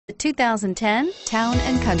The 2010 Town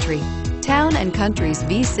 & Country. Town & Country's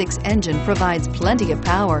V6 engine provides plenty of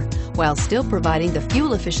power while still providing the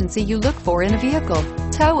fuel efficiency you look for in a vehicle.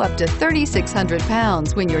 Tow up to 3,600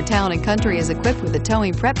 pounds when your Town & Country is equipped with a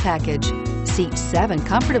towing prep package. Seat 7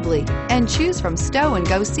 comfortably and choose from stow and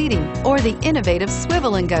go seating or the innovative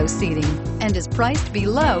swivel and go seating, and is priced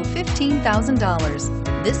below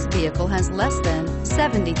 $15,000. This vehicle has less than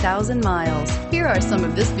 70,000 miles. Here are some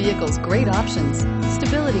of this vehicle's great options: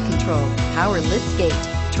 stability control, power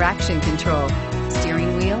liftgate, traction control,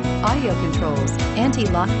 steering wheel audio controls,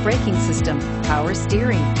 anti-lock braking system, power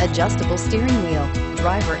steering, adjustable steering wheel,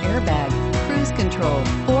 driver airbag, cruise control,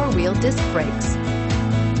 four-wheel disc brakes.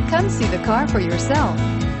 Come see the car for yourself.